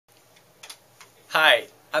Hi,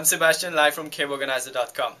 I'm Sebastien, live from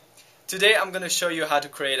cableorganizer.com. Today I'm going to show you how to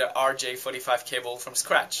create an RJ45 cable from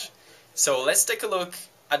scratch. So let's take a look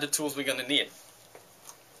at the tools we're going to need.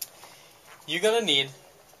 You're going to need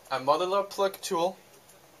a modular plug tool,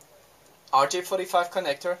 RJ45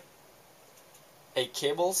 connector, a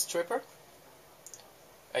cable stripper,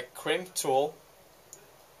 a crimp tool,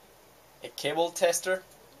 a cable tester,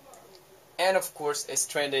 and of course a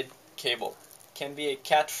stranded cable. Can be a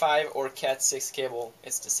Cat 5 or Cat 6 cable,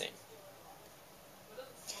 it's the same.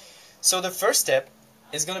 So the first step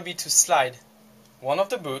is going to be to slide one of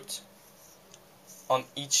the boot on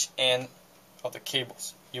each end of the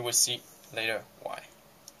cables. You will see later why.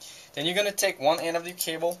 Then you're going to take one end of the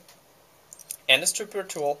cable and the stripper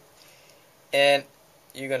tool, and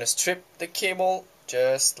you're going to strip the cable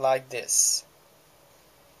just like this.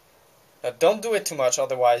 Now don't do it too much,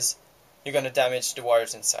 otherwise you're going to damage the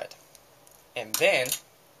wires inside. And then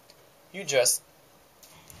you just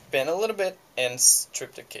bend a little bit and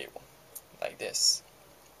strip the cable like this.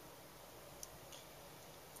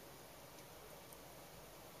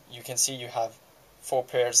 You can see you have 4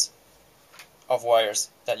 pairs of wires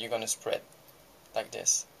that you're going to spread like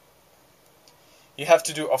this. You have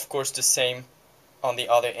to do, of course, the same on the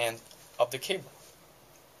other end of the cable.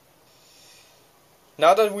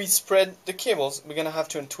 Now that we spread the cables, we're going to have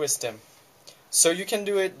to untwist them. So you can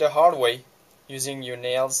do it the hard way, using your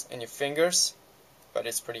nails and your fingers, but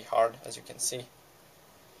it's pretty hard, as you can see.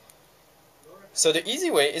 So the easy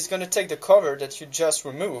way is going to take the cover that you just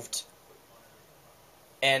removed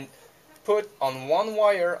and put on one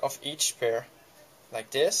wire of each pair like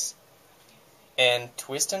this, and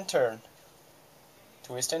twist and turn,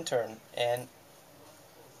 and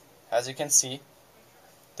as you can see,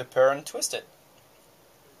 the pair untwisted.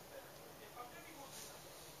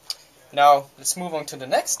 Now let's move on to the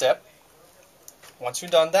next step. Once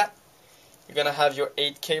you've done that, you're going to have your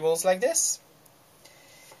 8 cables like this.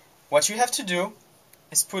 What you have to do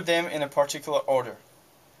is put them in a particular order.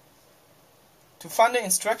 To find the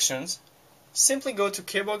instructions, simply go to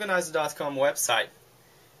cableorganizer.com website,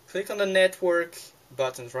 click on the network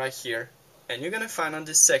button right here, and you're going to find on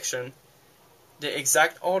this section the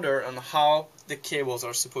exact order on how the cables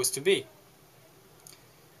are supposed to be.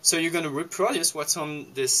 So you're going to reproduce what's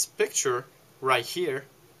on this picture right here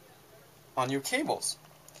on your cables.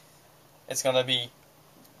 It's going to be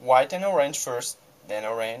white and orange first, then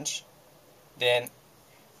orange, then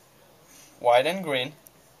white and green,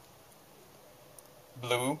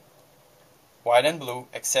 blue, white and blue,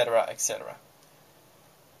 etc., etc.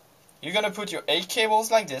 You're going to put your 8 cables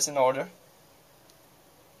like this in order.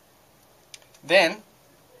 Then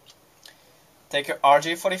take your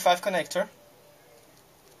RJ45 connector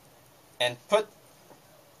and put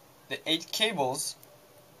the 8 cables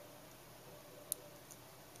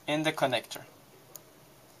in the connector,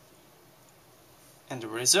 and the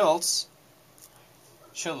results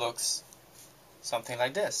should look something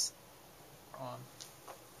like this.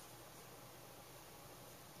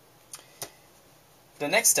 The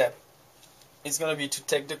next step is going to be to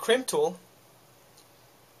take the crimp tool,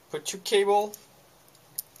 put your cable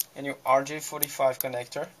and your RJ45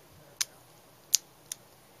 connector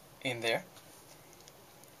in there,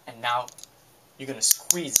 and now you're going to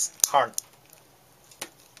squeeze hard.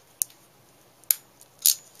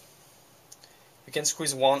 You can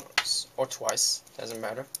squeeze once or twice, doesn't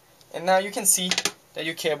matter. And now you can see that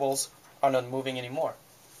your cables are not moving anymore.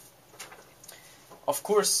 Of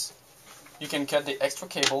course, you can cut the extra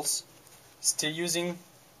cables still using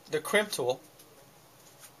the crimp tool.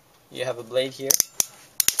 You have a blade here.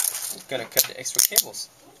 You're gonna cut the extra cables,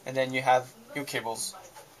 and then you have your cables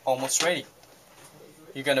almost ready.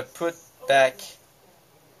 You're gonna put back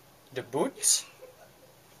the boot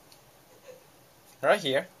right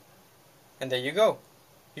here, and there you go.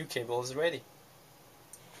 Your cable is ready.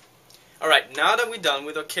 Alright, now that we're done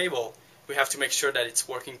with our cable, we have to make sure that it's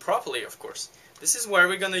working properly, of course. This is where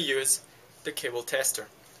we're going to use the cable tester.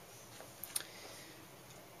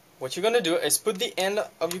 What you're going to do is put the end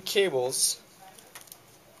of your cables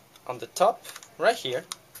on the top, right here,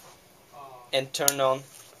 and turn on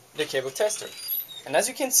the cable tester. And as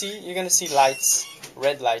you can see, you're going to see lights,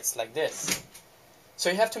 red lights like this. So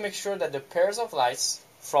you have to make sure that the pairs of lights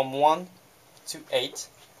from 1 to 8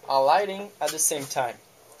 are lighting at the same time,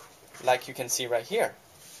 like you can see right here.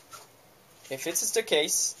 If it is the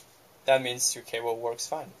case, that means your cable works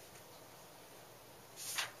fine.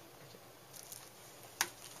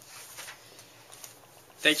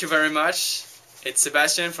 Thank you very much. It's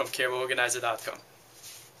Sebastien from cableorganizer.com.